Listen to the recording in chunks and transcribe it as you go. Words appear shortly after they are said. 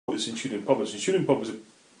Centurion pub. The Centurion pub was a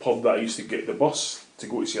pub that I used to get the bus to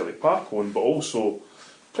go to Celtic Park on, but also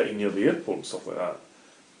pretty near the airport and stuff like that.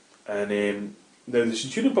 And now the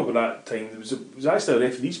Centurion pub at that time, it was actually a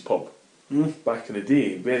referee's pub back in the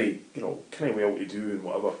day, very, kind of well to do and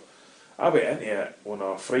whatever. I went into it on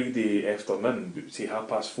a Friday afternoon, say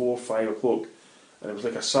 4:30, 5 o'clock, and it was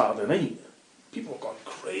like a Saturday night. People were going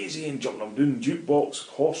crazy and jumping up and doing jukebox,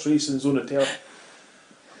 horse racing's on the telly.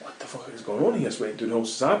 What the fuck is going on here? What the hell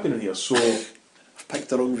is happening here? So I've picked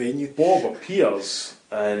the wrong venue. Bob appears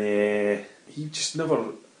and he just never.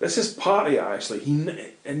 This is part of it actually.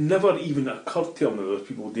 It never even occurred to him that there's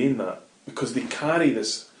people doing that because they carry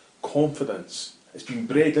this confidence. It's been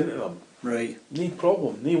bred into them. Right. No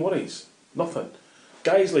problem, no worries, nothing.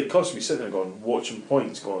 Guys like us, we sitting there going, watching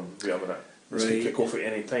points, going, wait a minute, this could kick off at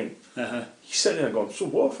any time. He's sitting there going, so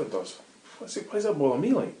what if it does? Why does that bother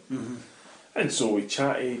me like? And so we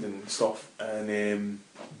chatted and stuff and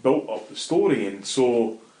built up the story, and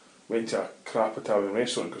so went to a crap Italian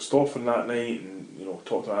restaurant in Christopher that night and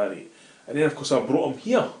talked to Annie. And then of course I brought him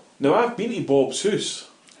here. Now I've been to Bob's house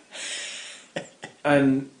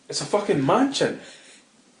and it's a fucking mansion.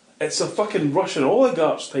 It's a fucking Russian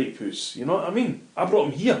oligarchs type house, you know what I mean? I brought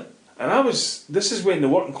him here. And this is when the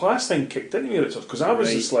working class thing kicked into me, Richard, because I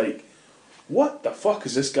was just like, what the fuck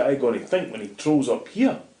is this guy going to think when he trolls up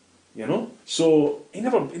here? So he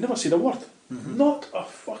never said a word. Not a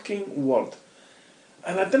fucking word.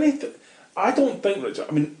 And I don't think, Richard,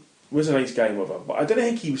 I mean, he was a nice guy and whatever, but I didn't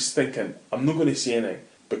think he was thinking, I'm not going to say anything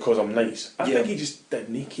because I'm nice. I think he just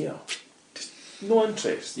didn't care. Just no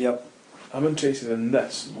interest. Yep. I'm interested in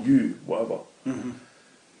this, you, whatever.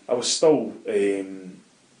 I was still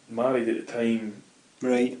married at the time.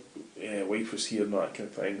 Right. Wife was here and that kind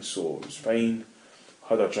of thing, so it was fine.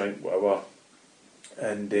 Had a drink, whatever.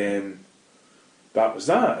 And that was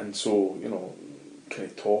that. And so, kind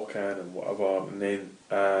of talking and whatever. And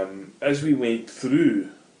then as we went through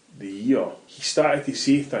the year, he started to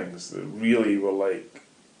say things that really were like,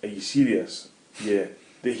 are you serious? Yeah.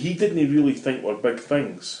 That he didn't really think were big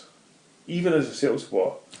things, even as a Celtic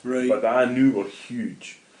supporter, but that I knew were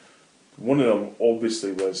huge. One of them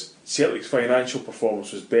obviously was Celtic's financial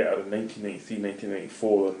performance was better in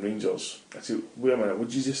 1993-1994 than Rangers. I said, wait a minute, what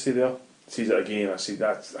did you just say there? He says it again. I said,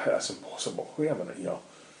 that's impossible. Wait a minute here.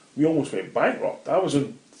 We almost went bankrupt. I was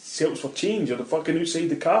on Celtics for Change on the fucking outside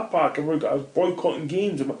the car park and I was boycotting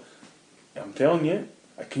games. I'm telling you,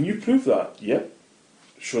 can you prove that? Yep.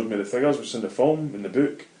 Showed me the figures, was in the film, in the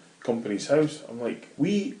book, Company's House. I'm like,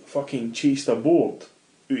 we fucking chased a board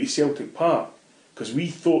out of Celtic Park because we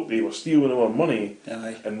thought they were stealing our money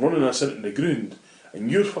and running us into the ground,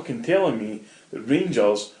 and you're fucking telling me that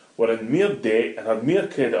Rangers were in more debt and had more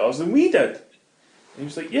creditors than we did. And he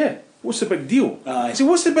was like, yeah, what's the big deal? I said,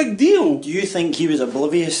 what's the big deal? Do you think he was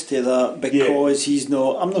oblivious to that because he's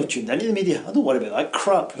not... I'm not tuned into the media, I don't worry about that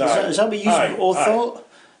crap. Is that what you all thought?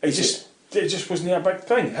 It just wasn't a big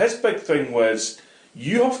thing. His big thing was,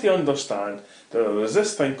 you have to understand that there was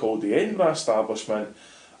this thing called the Edinburgh Establishment,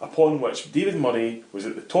 upon which David Murray was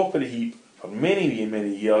at the top of the heap for many,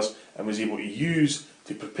 many years and was able to use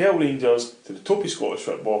to propel Rangers to the top of Scottish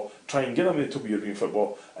football, try and get them to the top of European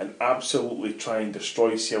football, and absolutely try and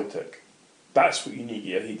destroy Celtic. That's what you need to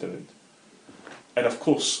get your head around. And of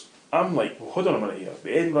course, I'm like, well, hold on a minute here.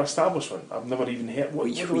 The Edinburgh Establishment, I've never even heard, what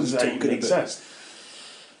does that even exist?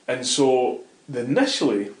 And so,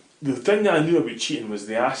 initially, the thing that I knew about cheating was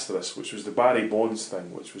the Asterisk, which was the Barry Bonds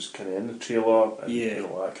thing, which was kind of in the trailer, and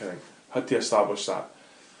that kind of thing. Had to establish that.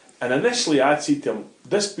 And initially I'd said to him,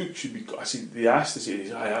 this book should be, I said, the Asterisk, he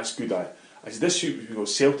said, aye, that's good, aye. I said, this should be called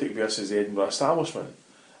Celtic versus the Edinburgh Establishment.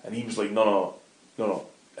 And he was like, no,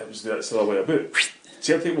 it's the other way about.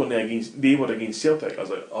 Celtic were against Celtic. I was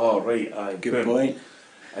like, oh, right, aye. Good point.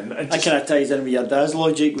 And that kind of ties in with your dad's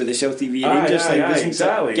logic with the Celtic v Rangers thing,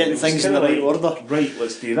 exactly. Getting things in the right order. Right,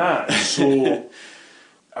 let's do that. So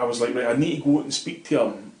I was like, right, I need to go out and speak to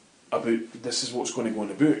him about this is what's going to go in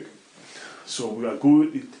the book. So we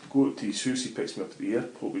go to his house, he picks me up at the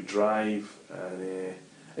airport, we drive,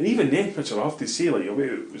 and even then, Richard, I have to say, like,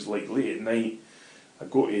 it was like late at night,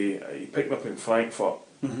 he picked me up in Frankfurt,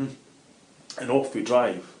 and off we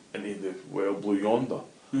drive into the Well Blue Yonder.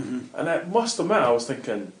 And I must admit, I was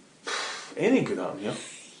thinking, anything could happen here.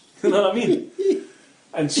 You know what I mean?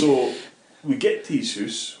 And so we get to his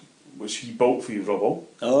house, which he built for his rubble.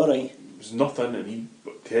 All right. It was nothing, and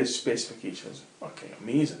to his specifications, fucking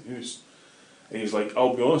amazing house. And he was like,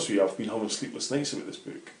 I'll be honest with you, I've been having sleepless nights about this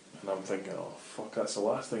book. And I'm thinking, oh fuck, that's the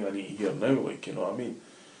last thing I need to hear now, like, you know what I mean?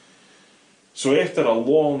 So after a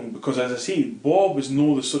long, because as I say, Bob was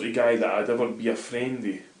no the sort of guy that I'd ever be a friend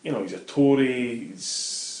of. You know, he's a Tory,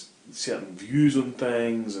 certain views on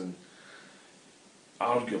things and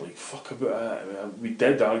argue like fuck about it. I mean, we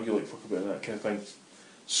did argue like fuck about it, that kind of thing.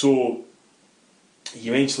 So he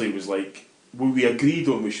eventually was like, we agreed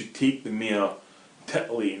on we should take the mere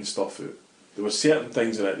titillating stuff out. There were certain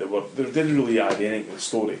things in it that didn't really add anything to the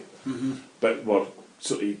story, but were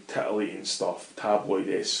sort of titillating stuff,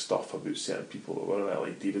 tabloid-esque stuff about certain people that were in it,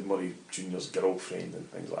 like David Murray Jr.'s girlfriend and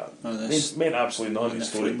things like that. It meant absolutely nothing to the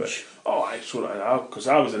story, but I throw it in, because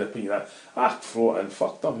I was in the opinion that I throw it in,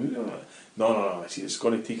 fuck them. No, see, it's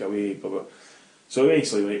going to take away, blah, blah. So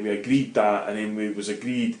eventually we agreed that, and then it was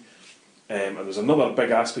agreed, and there's another big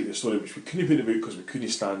aspect of the story which we couldn't put about because we couldn't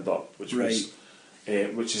stand up, which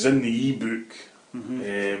is in the e-book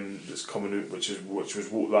that's coming out, which was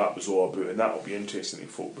what that was all about, and that will be interesting to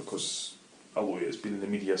folk because a lot of it's been in the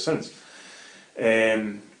media since.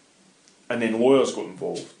 And then lawyers got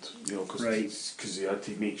involved, because he had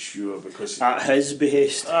to make sure, because at his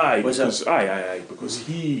behest, because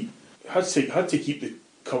he had to keep the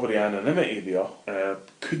cover of anonymity there.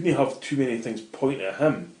 Couldn't have too many things pointing at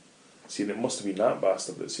him, saying it must have been that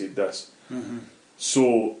bastard that said this.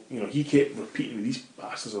 So, he kept repeating, these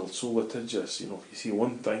bastards are so litigious, if you see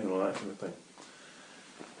one thing and all that kind of thing.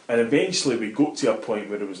 And eventually we got to a point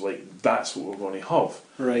where it was like, that's what we're going to have.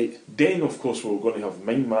 Right. Then, of course, we were going to have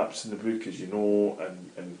mind maps in the book, as you know,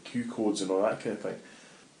 and Q codes and all that kind of thing.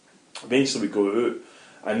 Eventually we got out.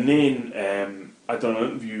 And then I done an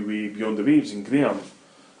interview with Beyond the Waves and Graham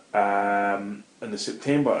in the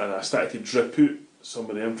September, and I started to drip out some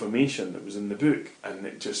of the information that was in the book, and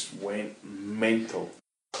it just went mental.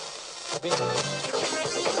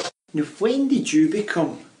 Now, when did you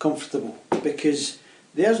become comfortable? Because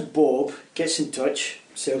there's Bob, gets in touch,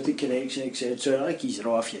 Celtic connection, etc. Like he's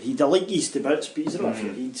off your head. I like he's to bits, but he's off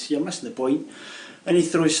your head. You're missing the point. And he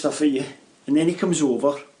throws stuff at you, and then he comes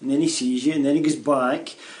over, and then he sees you, and then he goes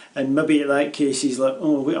back, and maybe at that case he's like,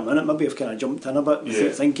 oh, wait a minute, maybe I've kind of jumped in a bit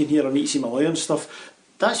without thinking here, I need to see my lawyer and stuff.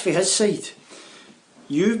 That's for his side.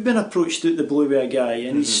 You've been approached out the blue by a guy,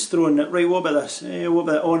 and he's throwing it, right, what about this? What about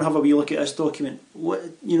that? Oh, and have a wee look at this document.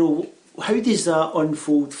 How does that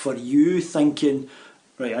unfold for you, thinking,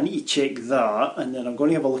 right, I need to check that, and then I'm going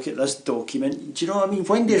to have a look at this document? Do you know what I mean?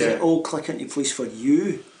 When does it all click into place for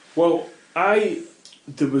you? Well,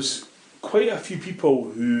 there was quite a few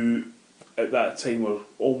people who at that time were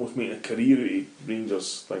almost making a career out of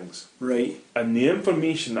Rangers things. Right. And the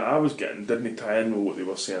information that I was getting didn't tie in with what they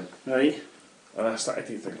were saying. Right. And I started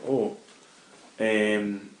to think,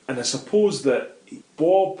 and I suppose that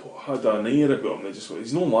Bob had an air about him that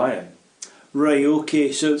he's not lying. Right,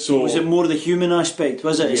 okay, so was it more the human aspect,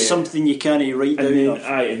 was it? Yeah. It's something you can't write down.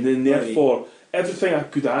 And then therefore, everything I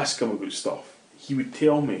could ask him about stuff, he would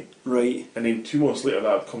tell me. Right. And then 2 months later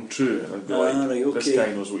that would come true, and I'd be okay. This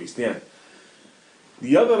guy knows what he's doing.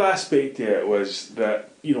 The other aspect to it was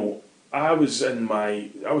that, I was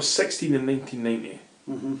 16 in 1990.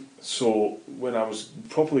 So when I was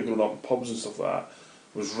properly growing up in pubs and stuff like that,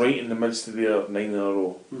 I was right in the midst of their 9 in a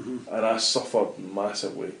row, and I suffered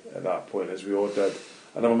massively at that point, as we all did.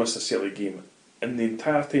 I never missed a Celtic game. In the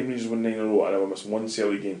entire time Rangers won 9 in a row, I never missed one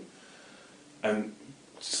Celtic game, and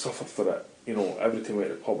suffered for it. Every time I went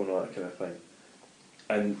to the pub and all that kind of thing.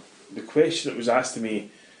 And the question that was asked to me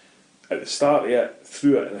at the start of it,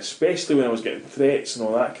 through it, and especially when I was getting threats and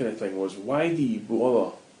all that kind of thing, was, why do you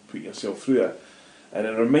bother putting yourself through it? And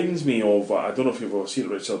it reminds me of, I don't know if you've ever seen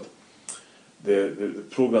it, Richard, the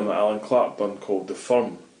programme that Alan Clark done called The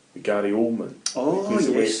Firm, with Gary Oldman. Oh, he plays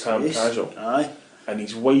the West Ham casual. Aye. And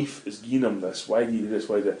his wife is giving him this, why do you do this,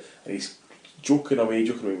 why do you do that? And he's joking away,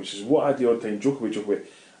 which is what I do all the time, joke away.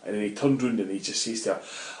 And then he turned round and he just says to her,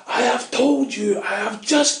 I have told you, I have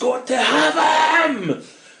just got to have him!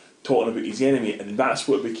 Talking about his enemy, and that's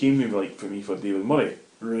what it became like for me for David Murray.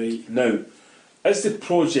 Right. Now, as the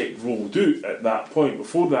project rolled out at that point,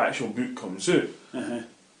 before the actual book comes out,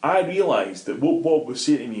 I realised that what Bob was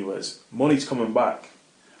saying to me was, Murray's coming back.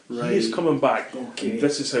 Right. He is coming back, and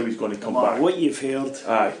this is how he's going to come back. What you've heard,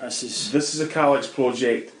 this is a Carluke's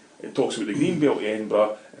project. It talks about the Green Belt in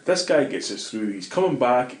Edinburgh. If this guy gets us through, he's coming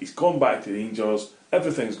back, he's gone back to Rangers,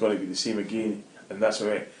 everything's going to be the same again, and that's how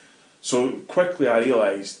it. So quickly I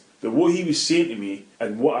realised that what he was saying to me,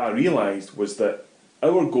 and what I realised was that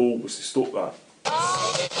our goal was to stop that.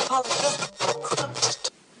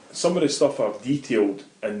 Some of the stuff I've detailed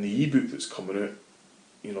in the ebook that's coming out,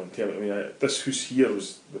 in terms, this house here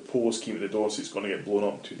was, the post came to the door, so it's going to get blown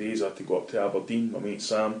up in 2 days. I had to go up to Aberdeen, my mate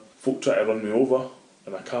Sam. Folk tried to run me over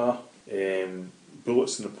in a car,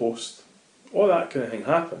 bullets in the post, all that kind of thing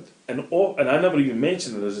happened. And I never even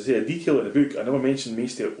mentioned it, as I say, a detail in the book, I never mentioned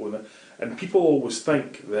Maestert on it. And people always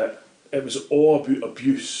think that it was all about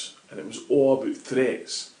abuse and it was all about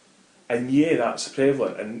threats. And yeah, that's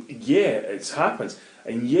prevalent, and yeah, it happens.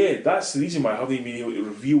 And yeah, that's the reason why I haven't been able to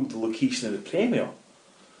reveal the location of the premiere.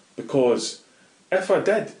 Because if I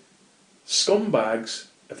did, scumbags,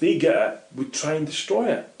 if they get it, would try and destroy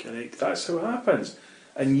it. Correct. That's how it happens.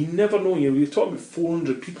 And you never know, you're talking about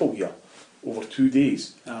 400 people here over 2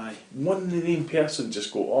 days. Aye. One name person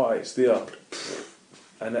just go, oh, it's there,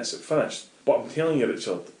 and that's it, finished. But I'm telling you,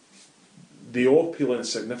 Richard, the opulent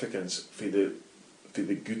significance for the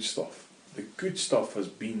good stuff. The good stuff has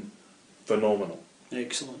been phenomenal.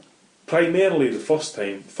 Excellent. Primarily, the first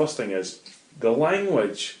thing is the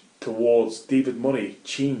language towards David Murray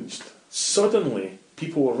changed. Suddenly,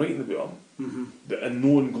 people were writing about him in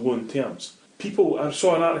known glowing terms. I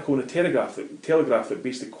saw an article in the Telegraph that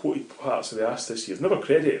basically quoted parts of the Asterisk Years, never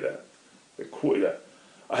credited it, but quoted it.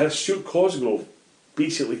 I heard Stuart Cosgrove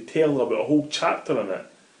basically tell about a whole chapter in it.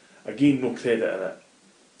 Again, no credit in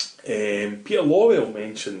it. Peter Lawwell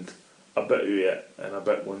mentioned a bit of it and a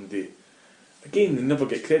bit one day. Again, they never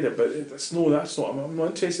get credit, but I'm not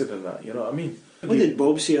interested in that, you know what I mean? What did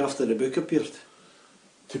Bob say after the book appeared?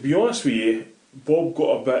 To be honest with you, Bob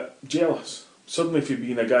got a bit jealous. Suddenly, for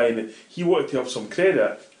being a guy, and he wanted to have some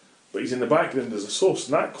credit, but he's in the background as a source,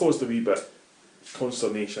 and that caused a wee bit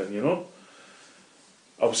consternation, you know?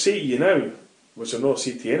 I'll say to you now, which I'll not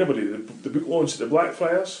say to anybody, the book launched at the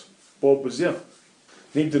Blackfriars, Bob was there.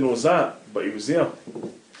 Nobody knows that, but he was there.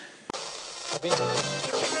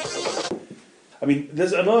 I mean,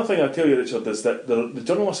 there's another thing I'll tell you, Richard, is that the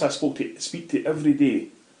journalists I speak to every day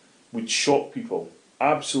would shock people,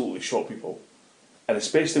 absolutely shock people. And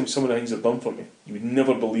especially with some of the things they've done for me. You would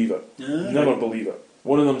never believe it. Never believe it.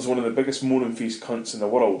 One of them's one of the biggest moaning face cunts in the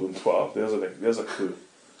world on Twitter. There's a clue.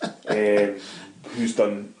 Who's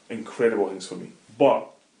done incredible things for me. But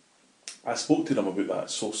I spoke to them about that,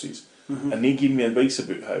 sources. And they gave me advice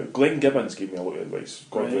about how. Glenn Gibbons gave me a lot of advice.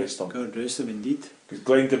 God rest him. God rest him indeed. Because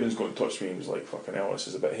Glenn Gibbons got in touch with me and was like, fucking hell, this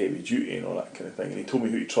is a bit heavy duty and all that kind of thing. And he told me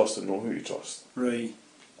who to trust and not who to trust. Right.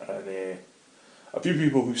 And a few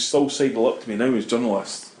people who still sidle up to me now as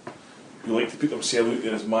journalists, who like to put themselves out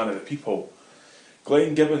there as man of the people.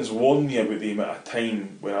 Glenn Gibbons warned me about them at a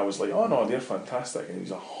time when I was like, oh no, they're fantastic, and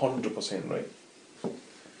he was 100% right.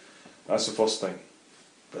 That's the first thing.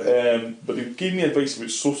 But he gave me advice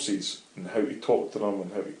about sources and how to talk to them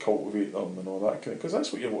and how to cultivate them and all that kind of, because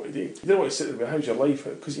that's what you want to do. You don't want to sit there and go, how's your life?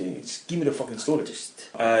 Because just give me the fucking story.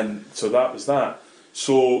 And so that was that.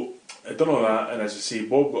 So I done all that, and as I say,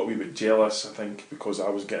 Bob got a wee bit jealous, I think, because I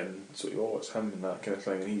was getting sort of, oh, it's him and that kind of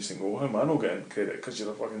thing, and he's thinking, oh, how am I not getting credit? Because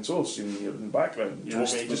you're a fucking source, you're in the background. You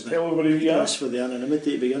want me to just tell everybody who you are? That's for the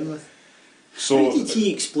anonymity to begin with. So, how did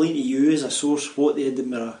he explain to you as a source what the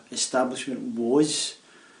Edinburgh establishment was?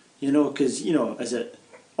 You know, because, you know, is it,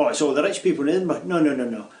 oh, it's all the rich people in Edinburgh?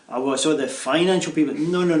 No. Oh, it's all the financial people?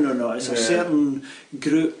 No. It's a certain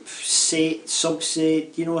group,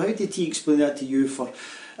 subset. You know, how did he explain that to you for,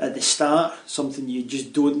 at the start, something you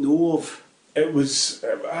just don't know of? It was,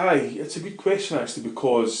 it's a good question actually,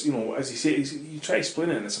 because, you know, as he said, you try to explain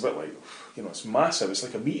it and it's a bit like, you know, it's massive, it's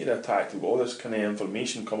like a meteor attack, you've got all this kind of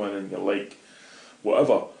information coming in and you're like,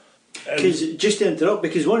 whatever. Because, just to interrupt,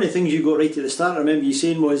 because one of the things you got right at the start, I remember you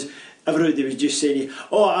saying was, everybody was just saying,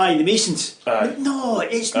 oh aye, the Masons. Aye. No,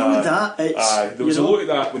 it's not that. It's, there was a lot of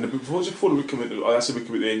that when before the book came out. That's the book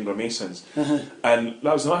about the Edinburgh Masons, and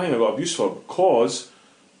that was another thing I got abuse for, because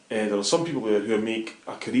there are some people there who make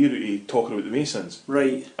a career out of talking about the Masons.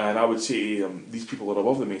 Right. And I would say to them, these people are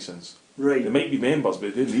above the Masons. Right. They might be members,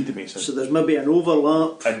 but they don't need the Masons. So there's maybe an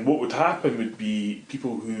overlap. And what would happen would be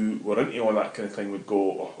people who were into all that kind of thing would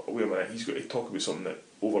go, oh, wait a minute, he's got to talk about something that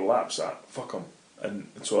overlaps that. Fuck him. And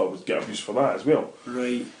so I would get abused for that as well.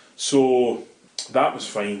 Right. So that was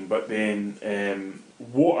fine, but then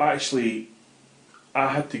what actually, I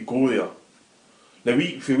had to go there. Now,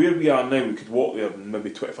 from where we are now, we could walk there in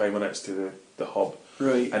maybe 25 minutes to the hub.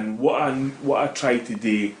 Right. And what I tried to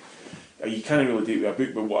do, you can't really do it with a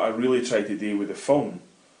book, but what I really tried to do with the film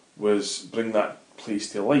was bring that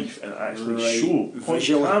place to life and actually show, point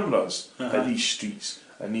cameras at these streets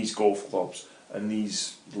and these golf clubs and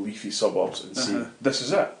these leafy suburbs and say, this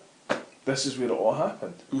is it. This is where it all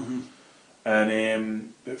happened.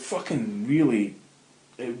 And it fucking really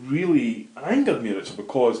angered me, Richard,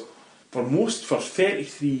 because for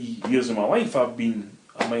 33 years of my life I've been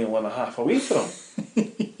a mile and a half away from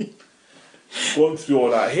him. Going through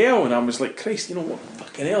all that hell, and I was like, Christ, you know what,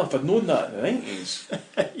 fucking hell, if I'd known that in the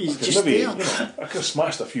 90s, he's just maybe, there. You know, I could have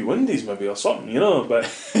smashed a few windies maybe or something, you know, but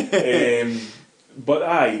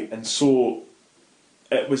and so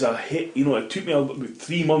it was a hit, you know, it took me about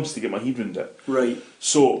 3 months to get my head around it. Right.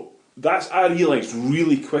 So I realised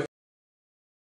really quick